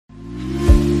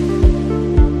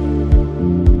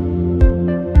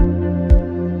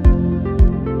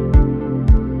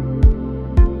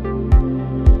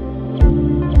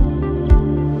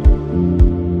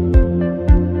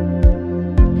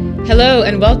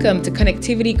and welcome to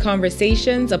Connectivity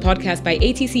Conversations, a podcast by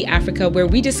ATC Africa where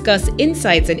we discuss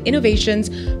insights and innovations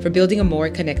for building a more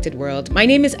connected world. My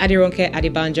name is Adironke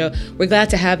Adebanjo. We're glad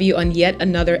to have you on yet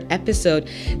another episode.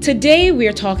 Today we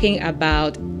are talking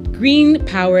about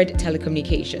green-powered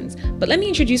telecommunications. But let me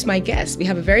introduce my guest. We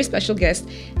have a very special guest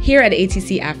here at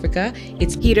ATC Africa.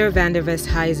 It's Pieter Van Der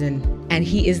Westhuizen, and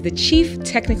he is the Chief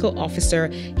Technical Officer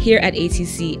here at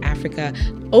ATC Africa,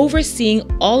 overseeing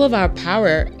all of our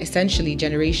power, essentially,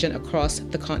 generation across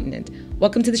the continent.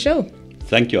 Welcome to the show.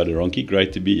 Thank you, Adironke.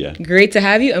 Great to be here. Great to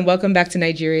have you, and welcome back to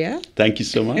Nigeria. Thank you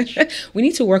so much. We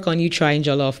need to work on you trying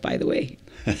jollof, by the way.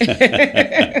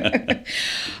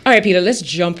 All right, Peter, let's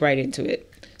jump right into it.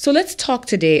 So let's talk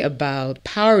today about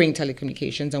powering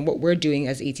telecommunications and what we're doing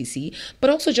as ATC,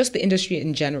 but also just the industry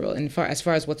in general and as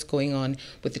far as what's going on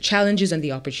with the challenges and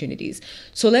the opportunities.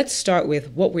 So let's start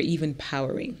with what we're even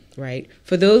powering, right?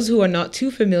 For those who are not too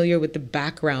familiar with the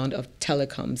background of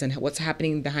telecoms and what's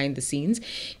happening behind the scenes,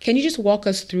 can you just walk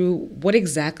us through what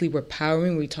exactly we're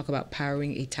powering when we talk about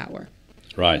powering a tower?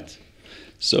 Right.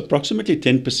 So approximately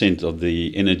 10% of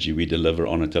the energy we deliver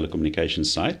on a telecommunications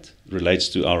site relates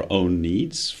to our own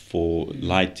needs for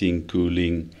lighting,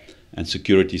 cooling, and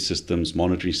security systems,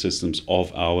 monitoring systems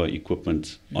of our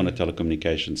equipment on a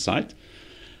telecommunications site.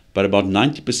 But about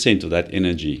 90% of that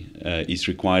energy is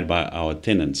required by our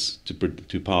tenants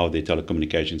to power their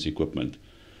telecommunications equipment.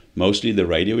 Mostly the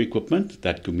radio equipment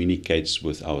that communicates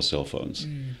with our cell phones.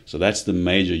 So that's the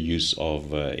major use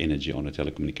of energy on a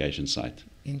telecommunications site.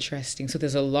 Interesting. So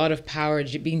there's a lot of power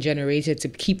being generated to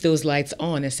keep those lights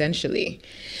on, essentially.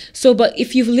 So, but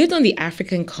if you've lived on the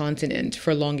African continent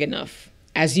for long enough,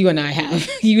 as you and I have,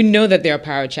 you know that there are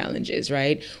power challenges,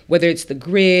 right? Whether it's the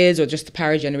grids or just the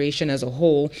power generation as a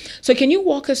whole. So can you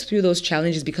walk us through those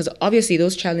challenges? Because obviously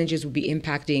those challenges will be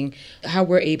impacting how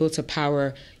we're able to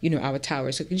power, our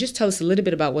towers. So can you just tell us a little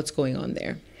bit about what's going on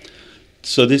there?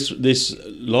 So there's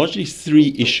largely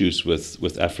three issues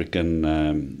with African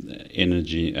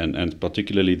energy and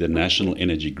particularly the national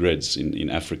energy grids in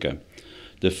Africa.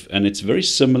 And it's very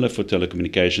similar for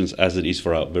telecommunications as it is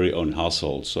for our very own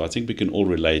households. So I think we can all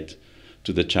relate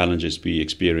to the challenges we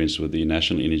experience with the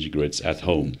national energy grids at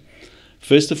home.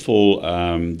 First of all,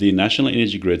 the national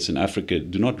energy grids in Africa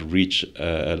do not reach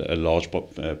a large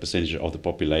percentage of the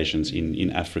populations in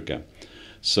Africa.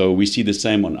 So we see the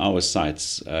same on our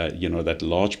sites, that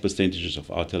large percentages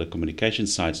of our telecommunication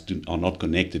sites are not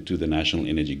connected to the national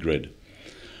energy grid.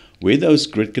 Where those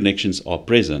grid connections are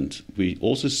present, we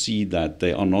also see that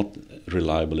they are not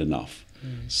reliable enough.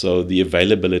 So the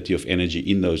availability of energy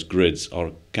in those grids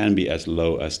can be as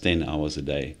low as 10 hours a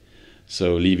day.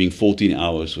 So leaving 14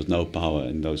 hours with no power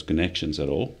in those connections at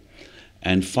all.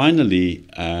 And finally,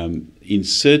 in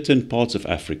certain parts of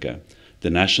Africa, the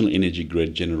national energy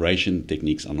grid generation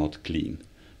techniques are not clean.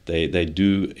 They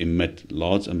do emit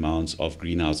large amounts of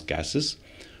greenhouse gases,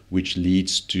 which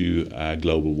leads to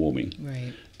global warming.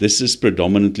 Right. This is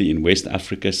predominantly in West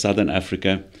Africa, Southern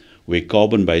Africa, where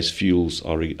carbon-based fuels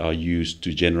are used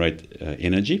to generate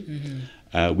energy.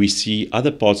 We see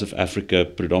other parts of Africa,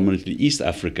 predominantly East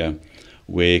Africa,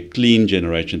 where clean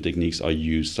generation techniques are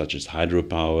used, such as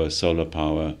hydropower, solar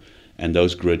power, and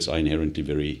those grids are inherently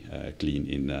very clean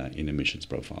in emissions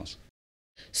profiles.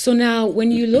 So now when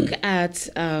you look at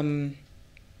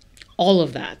all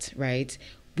of that, right,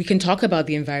 we can talk about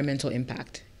the environmental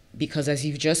impact. Because as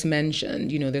you've just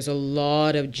mentioned, there's a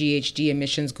lot of GHG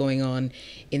emissions going on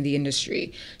in the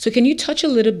industry. So can you touch a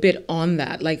little bit on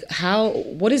that? Like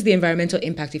what is the environmental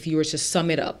impact if you were to sum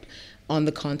it up on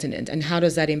the continent? And how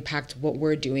does that impact what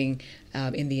we're doing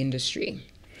in the industry?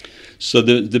 So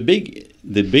the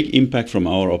big impact from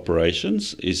our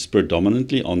operations is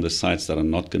predominantly on the sites that are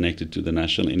not connected to the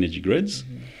national energy grids,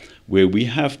 where we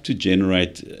have to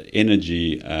generate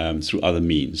energy through other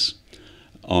means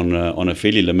on a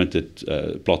fairly limited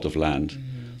plot of land.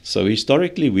 So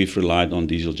historically, we've relied on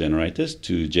diesel generators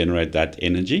to generate that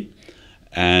energy.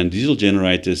 And diesel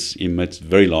generators emit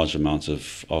very large amounts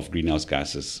of greenhouse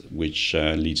gases, which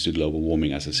leads to global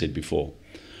warming, as I said before.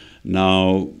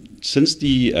 Now, since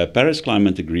the Paris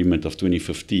Climate Agreement of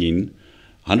 2015,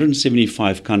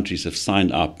 175 countries have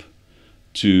signed up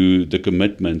to the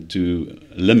commitment to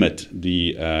limit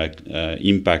the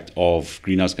impact of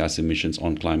greenhouse gas emissions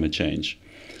on climate change.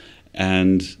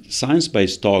 And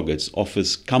science-based targets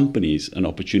offers companies an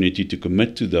opportunity to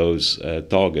commit to those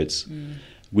targets,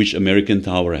 which American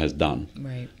Tower has done.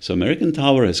 Right. So American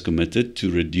Tower has committed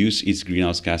to reduce its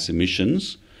greenhouse gas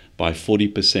emissions by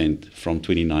 40% from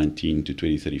 2019 to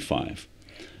 2035.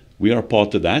 We are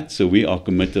part of that, so we are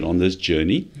committed on this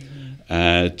journey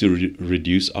to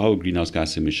reduce our greenhouse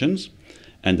gas emissions.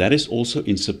 And that is also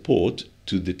in support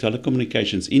to the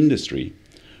telecommunications industry,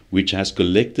 which has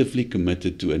collectively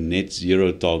committed to a net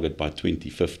zero target by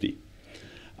 2050.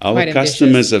 Our Quite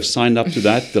customers ambitious. have signed up to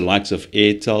that, the likes of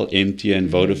Airtel, MTN,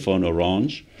 Vodafone,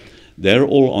 Orange. They're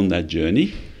all on that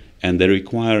journey, and they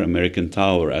require American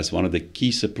Tower as one of the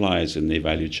key suppliers in their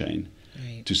value chain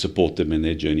to support them in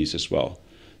their journeys as well.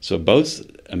 So both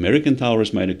American Tower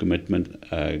has made a commitment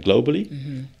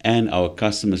globally, and our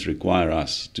customers require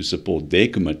us to support their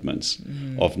commitments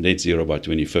of net zero by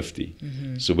 2050.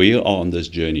 So we are on this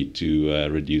journey to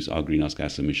reduce our greenhouse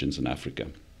gas emissions in Africa.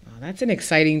 Wow, that's an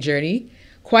exciting journey.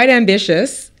 Quite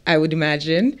ambitious, I would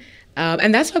imagine.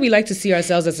 And that's why we like to see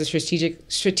ourselves as a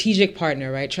strategic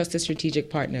partner, right? Trusted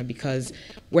strategic partner, because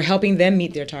we're helping them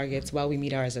meet their targets while we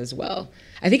meet ours as well.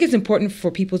 I think it's important for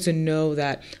people to know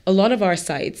that a lot of our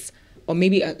sites, or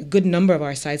maybe a good number of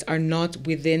our sites, are not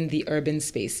within the urban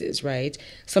spaces, right?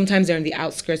 Sometimes they're in the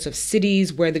outskirts of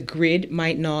cities where the grid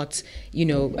might not,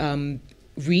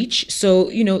 reach. So,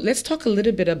 let's talk a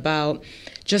little bit about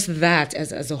just that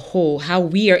as a whole, how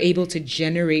we are able to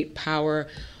generate power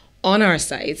on our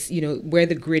sites, where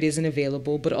the grid isn't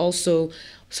available, but also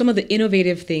some of the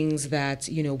innovative things that,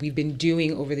 we've been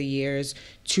doing over the years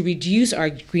to reduce our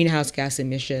greenhouse gas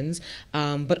emissions,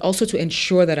 but also to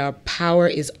ensure that our power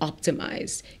is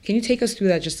optimized. Can you take us through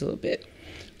that just a little bit?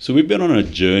 So we've been on a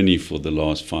journey for the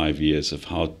last 5 years of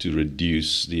how to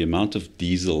reduce the amount of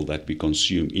diesel that we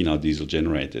consume in our diesel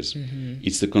generators.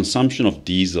 It's the consumption of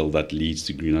diesel that leads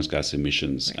to greenhouse gas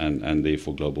emissions and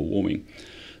therefore global warming.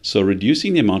 So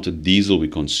reducing the amount of diesel we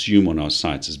consume on our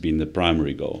sites has been the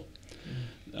primary goal.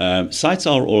 Sites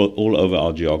are all over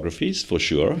our geographies, for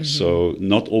sure. So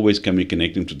not always can we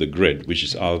connect them to the grid, which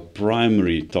is our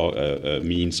primary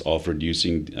means of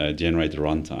reducing generator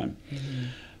runtime.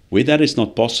 Where that is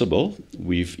not possible,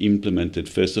 we've implemented,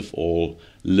 first of all,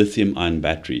 lithium-ion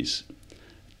batteries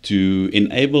to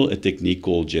enable a technique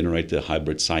called generator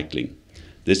hybrid cycling.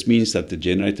 This means that the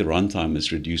generator runtime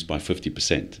is reduced by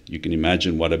 50%. You can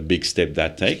imagine what a big step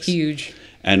that takes. Huge.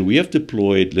 And we have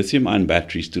deployed lithium-ion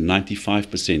batteries to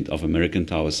 95% of American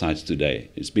Tower sites today.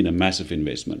 It's been a massive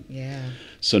investment. Yeah.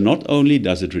 So not only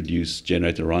does it reduce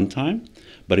generator runtime,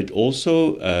 but it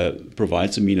also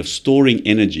provides a means of storing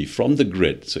energy from the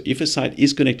grid. So if a site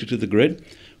is connected to the grid,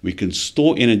 we can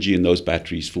store energy in those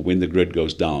batteries for when the grid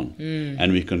goes down.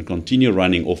 And we can continue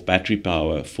running off battery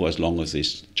power for as long as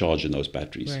there's charge in those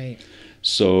batteries. Right.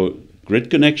 So grid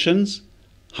connections,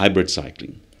 hybrid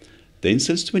cycling. Then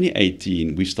since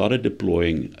 2018, we started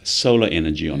deploying solar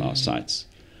energy on our sites,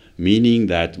 meaning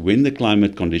that when the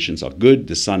climate conditions are good,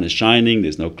 the sun is shining,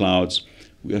 there's no clouds,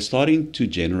 we are starting to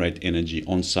generate energy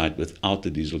on site without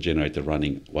the diesel generator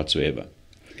running whatsoever.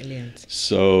 Brilliant.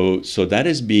 So that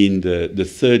has been the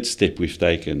third step we've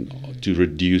taken to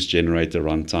reduce generator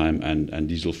runtime and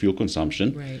diesel fuel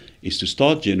consumption, is to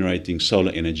start generating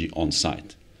solar energy on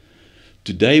site.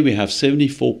 Today we have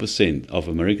 74% of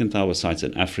American Tower sites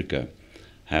in Africa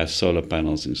have solar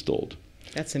panels installed.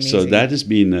 That's amazing. So that has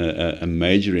been a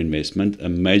major investment, a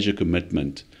major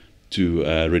commitment to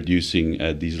reducing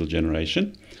diesel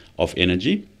generation of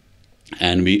energy.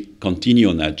 And we continue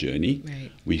on that journey.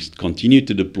 We continue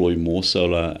to deploy more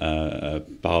solar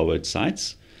powered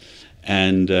sites.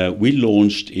 And we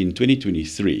launched in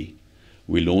 2023,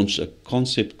 we launched a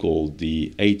concept called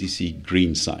the ATC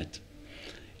Green Site.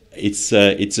 It's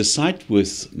a site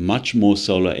with much more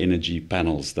solar energy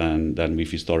panels than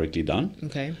we've historically done.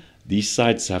 Okay. These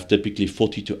sites have typically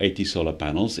 40 to 80 solar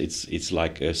panels. It's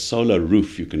like a solar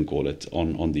roof, you can call it,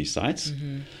 on these sites.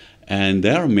 And they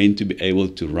are meant to be able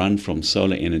to run from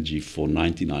solar energy for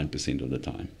 99% of the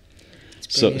time.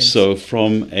 So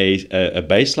from a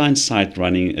baseline site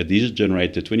running a diesel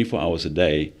generator 24 hours a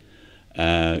day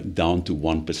down to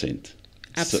 1%.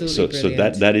 Absolutely so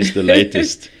that is the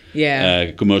latest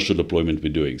commercial deployment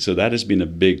we're doing. So that has been a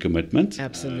big commitment.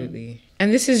 Absolutely.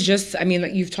 And this is just,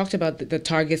 like you've talked about the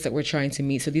targets that we're trying to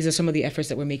meet. So these are some of the efforts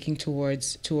that we're making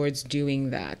towards doing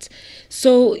that.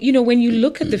 So, when you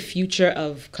look at the future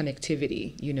of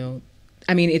connectivity,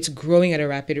 it's growing at a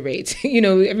rapid rate.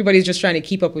 Everybody's just trying to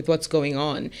keep up with what's going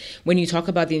on. When you talk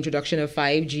about the introduction of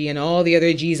 5G and all the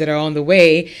other Gs that are on the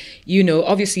way,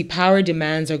 obviously power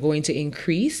demands are going to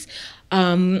increase.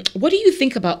 What do you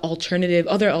think about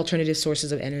other alternative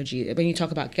sources of energy? When you talk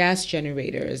about gas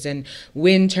generators and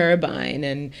wind turbine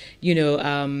and,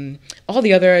 all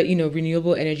the other,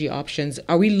 renewable energy options,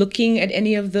 are we looking at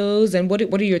any of those? And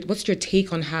what's your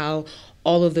take on how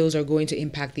all of those are going to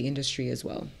impact the industry as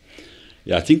well?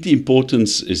 Yeah, I think the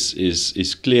importance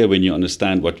is clear when you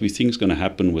understand what we think is going to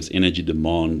happen with energy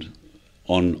demand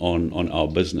on our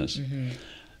business.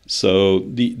 So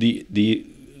the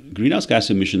greenhouse gas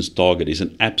emissions target is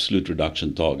an absolute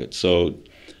reduction target. So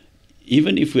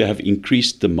even if we have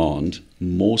increased demand,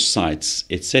 more sites,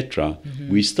 etc.,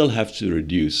 we still have to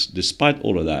reduce. Despite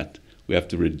all of that, we have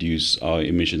to reduce our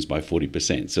emissions by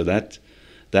 40%. So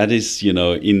that is, in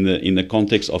the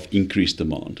context of increased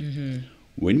demand.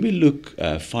 When we look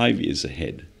 5 years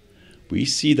ahead, we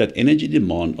see that energy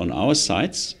demand on our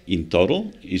sites in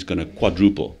total is going to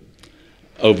quadruple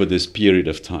over this period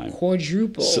of time.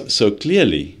 Quadruple. So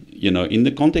clearly, in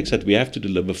the context that we have to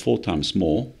deliver 4 times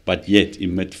more, but yet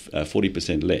emit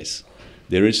 40% less,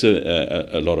 there is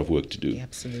a lot of work to do. Yeah,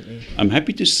 absolutely. I'm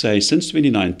happy to say since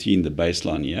 2019, the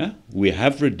baseline year, we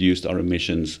have reduced our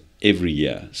emissions every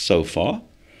year so far.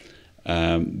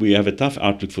 We have a tough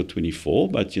outlook for 24,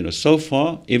 but so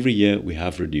far every year we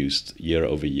have reduced year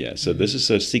over year. So this is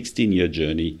a 16-year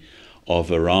journey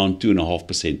of around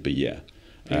 2.5% per year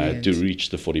to reach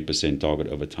the 40% target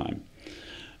over time.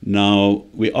 Now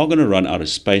we are going to run out of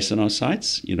space on our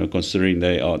sites, considering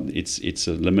it's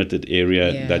a limited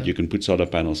area that you can put solar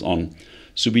panels on.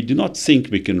 So we do not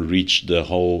think we can reach the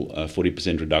whole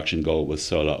 40% reduction goal with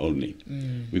solar only.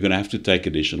 We're going to have to take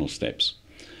additional steps.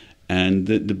 And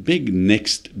the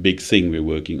next big thing we're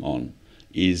working on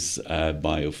is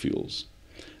biofuels.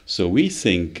 So we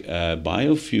think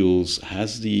biofuels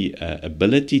has the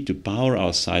ability to power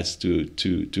our sites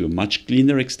to a much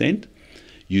cleaner extent,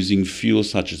 using fuels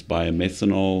such as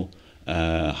biomethanol,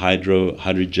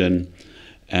 hydrogen,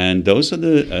 and those are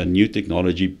the new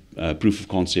technology proof of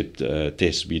concept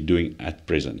tests we're doing at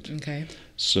present. Okay.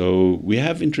 So we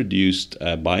have introduced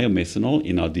biomethanol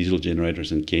in our diesel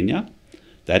generators in Kenya.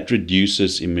 That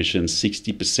reduces emissions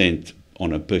 60%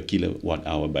 on a per kilowatt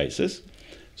hour basis.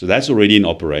 So that's already in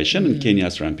operation, and Kenya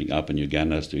is ramping up, and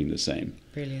Uganda is doing the same.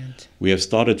 Brilliant. We have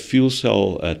started fuel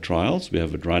cell trials. We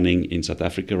have it running in South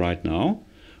Africa right now,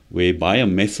 where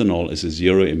biomethanol is a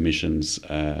zero emissions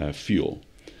fuel.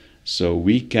 So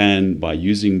we can, by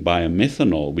using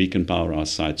biomethanol, we can power our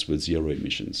sites with zero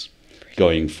emissions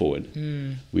going forward.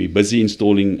 We're busy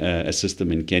installing a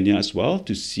system in Kenya as well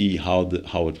to see how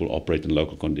it will operate in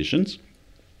local conditions.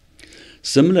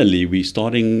 Similarly, we're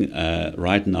starting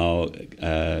right now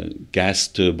gas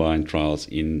turbine trials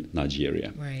in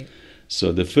Nigeria. Right.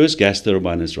 So the first gas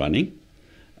turbine is running.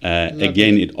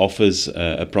 Again, it offers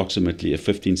approximately a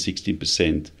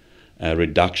 15-16%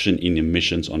 reduction in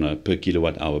emissions on a per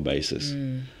kilowatt hour basis.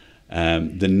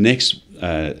 The next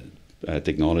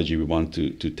technology we want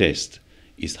to test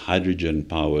is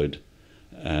hydrogen-powered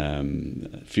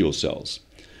fuel cells.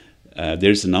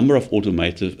 There's a number of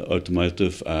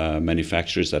automotive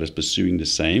manufacturers that is pursuing the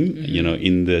same,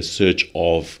 in the search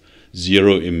of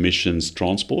zero emissions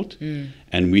transport.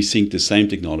 And we think the same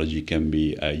technology can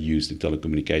be used in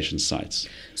telecommunications sites.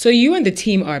 So you and the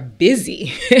team are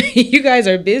busy. You guys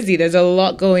are busy. There's a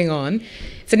lot going on.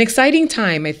 It's an exciting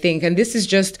time, I think, and this is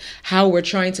just how we're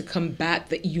trying to combat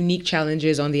the unique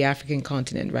challenges on the African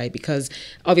continent, right? Because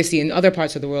obviously in other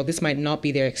parts of the world, this might not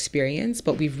be their experience,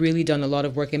 but we've really done a lot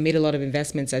of work and made a lot of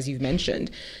investments, as you've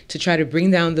mentioned, to try to bring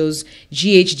down those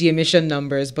GHG emission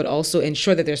numbers, but also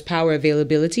ensure that there's power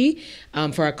availability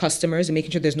for our customers and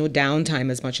making sure there's no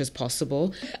downtime as much as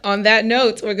possible. On that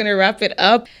note, we're going to wrap it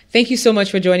up. Thank you so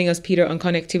much for joining us, Pieter, on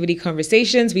Connectivity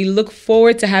Conversations. We look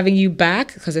forward to having you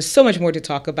back because there's so much more to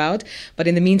talk about. But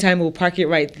in the meantime, we'll park it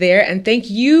right there. And thank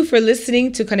you for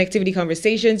listening to Connectivity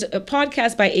Conversations, a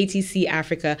podcast by ATC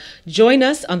Africa. Join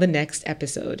us on the next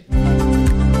episode.